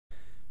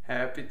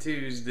Happy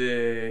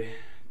Tuesday.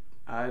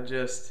 I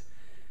just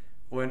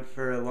went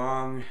for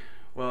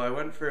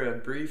a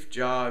brief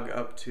jog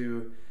up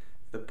to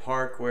the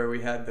park where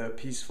we had the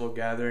peaceful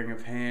gathering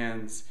of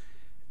hands,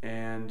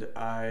 and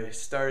I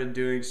started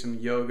doing some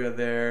yoga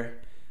there,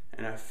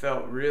 and I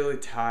felt really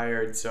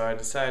tired, so I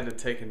decided to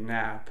take a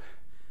nap.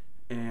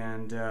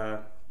 And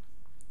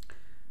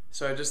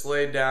so I just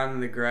laid down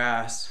in the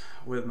grass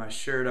with my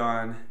shirt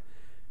on,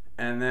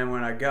 and then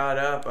when I got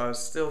up, I was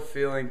still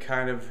feeling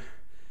kind of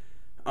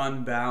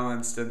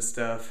unbalanced and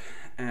stuff,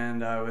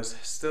 and I was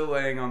still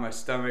laying on my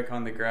stomach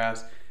on the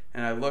grass,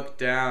 and I looked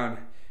down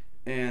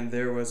and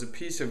there was a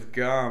piece of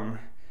gum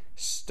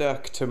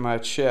stuck to my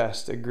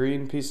chest, a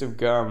green piece of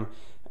gum,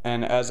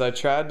 and as I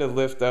tried to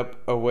lift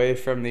up away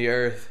from the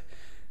earth,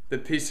 the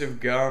piece of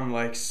gum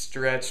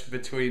stretched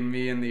between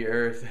me and the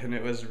earth, and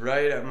it was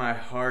right at my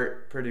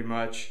heart pretty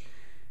much,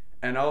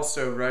 and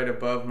also right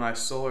above my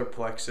solar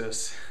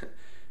plexus.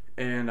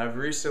 And I've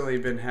recently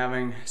been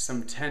having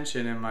some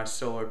tension in my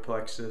solar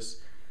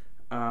plexus,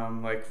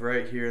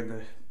 right here in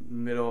the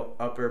middle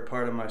upper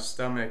part of my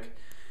stomach.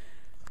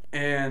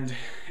 And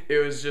it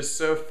was just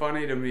so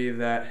funny to me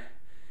that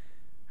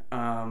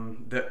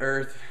the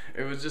earth,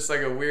 it was just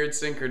like a weird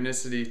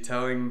synchronicity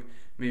telling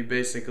me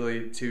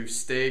basically to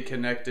stay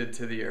connected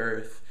to the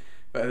earth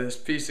by this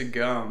piece of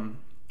gum.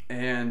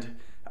 And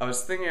I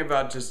was thinking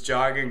about just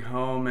jogging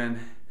home and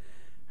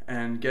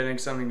getting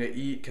something to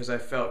eat because I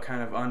felt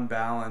kind of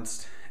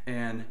unbalanced,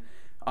 and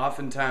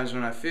oftentimes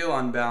when I feel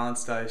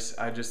unbalanced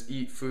I just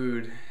eat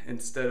food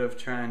instead of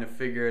trying to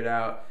figure it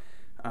out.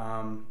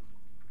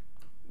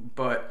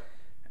 But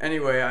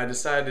anyway, I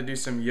decided to do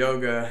some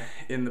yoga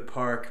in the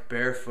park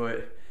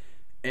barefoot,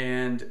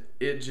 and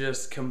it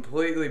just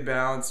completely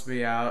balanced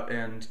me out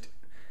and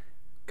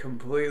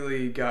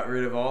completely got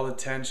rid of all the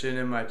tension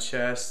in my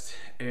chest,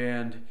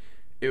 and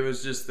it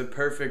was just the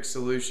perfect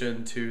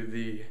solution to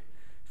the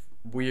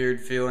weird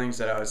feelings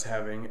that I was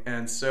having.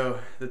 And so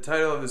the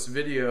title of this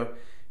video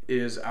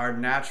is Our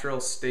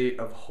Natural State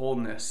of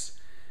Wholeness,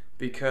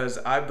 because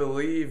I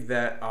believe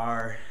that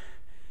our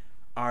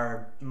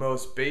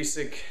most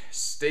basic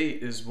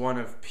state is one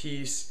of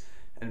peace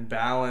and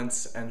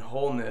balance and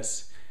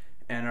wholeness,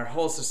 and our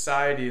whole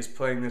society is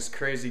playing this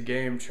crazy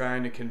game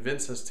trying to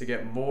convince us to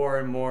get more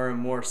and more and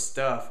more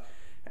stuff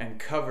and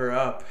cover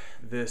up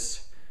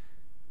this,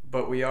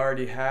 but we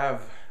already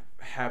have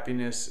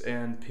happiness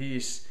and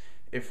peace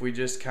if we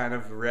just kind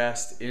of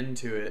rest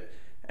into it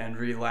and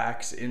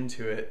relax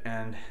into it.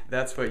 And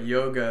that's what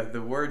yoga,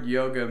 the word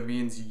yoga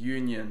means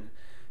union.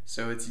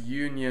 So it's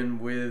union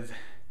with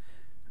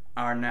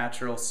our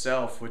natural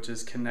self, which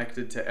is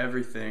connected to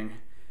everything.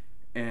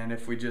 And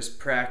if we just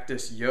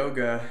practice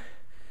yoga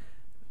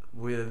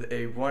with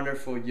a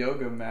wonderful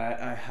yoga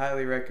mat, I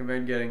highly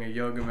recommend getting a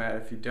yoga mat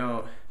if you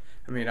don't.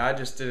 I mean, I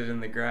just did it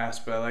in the grass,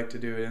 but I like to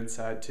do it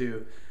inside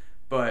too.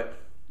 But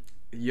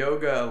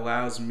yoga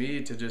allows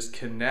me to just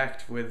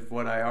connect with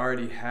what I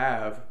already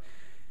have,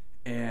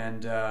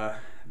 and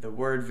the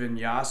word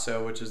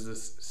vinyasa, which is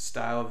this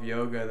style of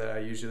yoga that I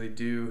usually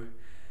do,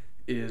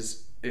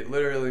 it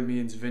literally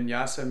means,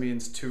 vinyasa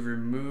means to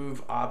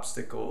remove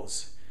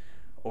obstacles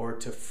or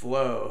to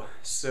flow.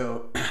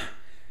 So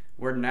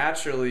we're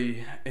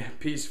naturally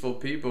peaceful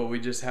people, we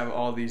just have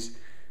all these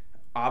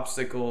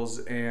obstacles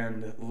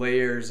and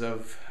layers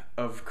of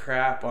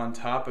crap on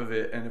top of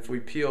it, and if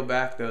we peel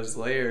back those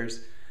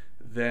layers,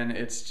 then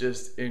it's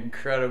just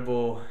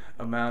incredible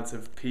amounts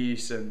of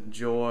peace and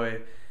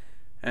joy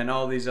and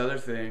all these other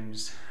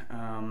things.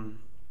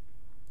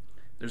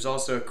 There's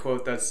also a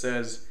quote that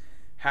says,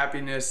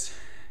 happiness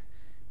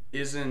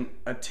isn't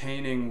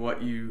attaining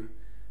what you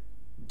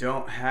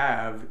don't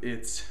have,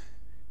 it's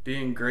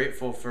being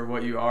grateful for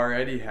what you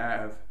already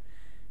have.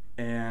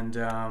 And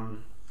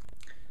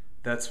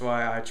that's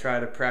why I try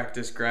to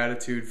practice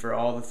gratitude for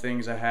all the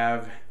things I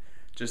have,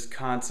 just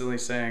constantly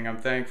saying, I'm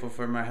thankful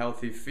for my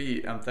healthy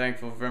feet, I'm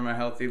thankful for my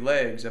healthy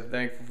legs, I'm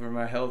thankful for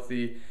my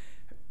healthy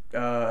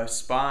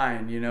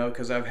spine,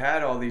 because I've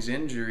had all these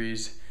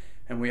injuries,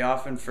 and we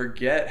often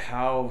forget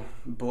how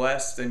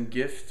blessed and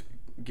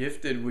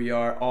gifted we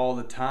are all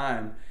the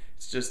time.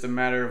 It's just a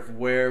matter of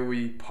where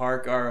we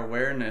park our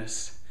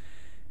awareness.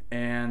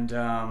 And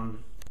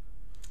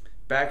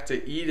back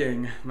to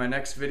eating, my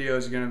next video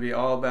is going to be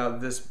all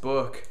about this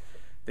book,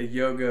 The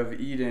Yoga of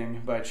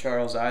Eating by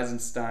Charles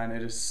Eisenstein.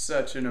 It is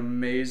such an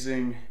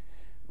amazing,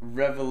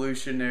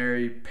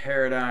 revolutionary,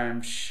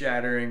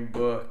 paradigm-shattering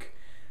book,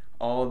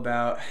 all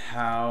about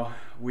how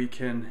we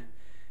can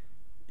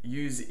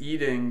use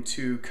eating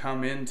to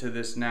come into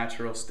this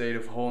natural state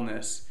of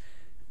wholeness.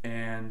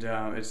 And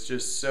it's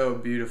just so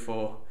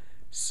beautiful.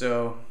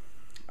 So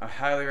I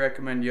highly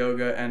recommend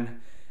yoga.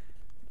 And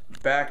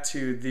back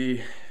to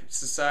the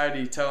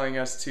society telling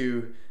us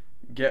to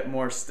get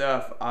more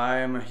stuff, I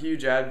am a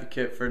huge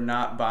advocate for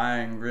not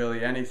buying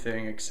really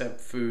anything except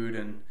food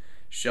and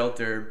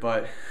shelter,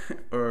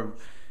 or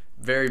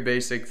very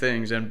basic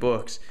things, and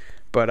books.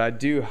 But I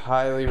do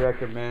highly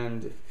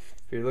recommend,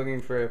 if you're looking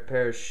for a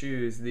pair of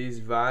shoes, these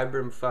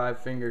Vibram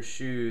 5-finger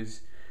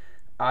shoes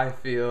I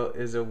feel,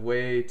 is a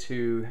way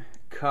to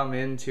come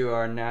into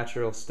our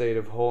natural state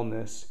of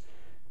wholeness,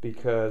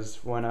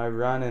 because when I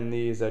run in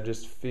these, I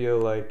just feel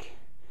like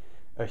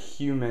a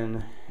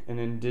human, an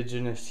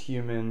indigenous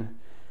human,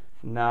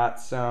 not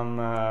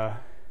some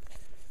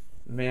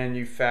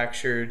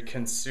manufactured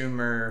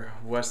consumer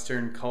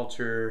Western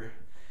culture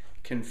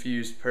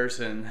confused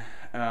person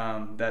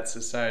that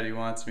society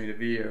wants me to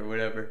be or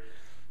whatever.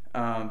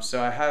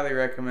 So I highly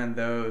recommend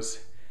those.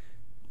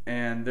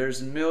 And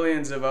there's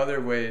millions of other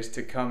ways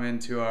to come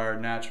into our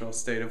natural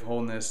state of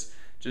wholeness.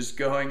 Just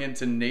going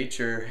into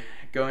nature,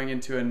 going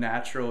into a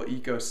natural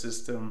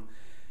ecosystem,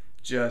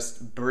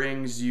 just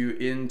brings you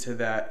into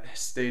that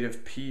state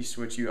of peace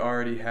which you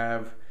already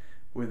have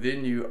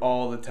within you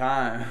all the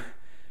time.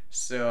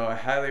 So I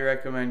highly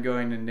recommend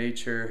going to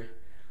nature.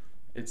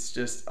 It's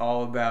just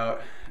all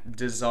about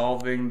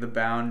dissolving the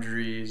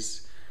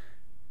boundaries,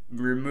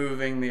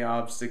 removing the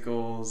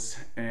obstacles,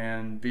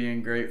 and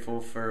being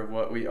grateful for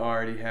what we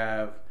already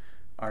have,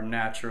 our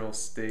natural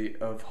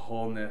state of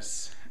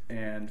wholeness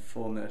and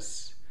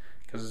fullness.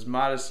 Because as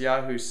Modest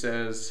Yahoo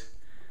says,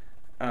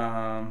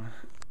 I'll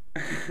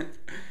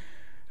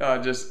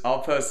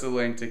post a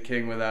link to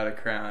King Without a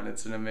Crown.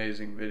 It's an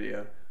amazing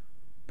video.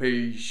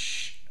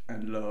 Peace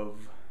and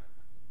love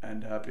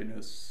and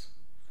happiness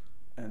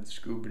and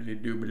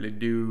scoobly doobly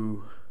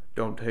doo.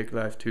 Don't take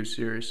life too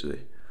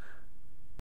seriously.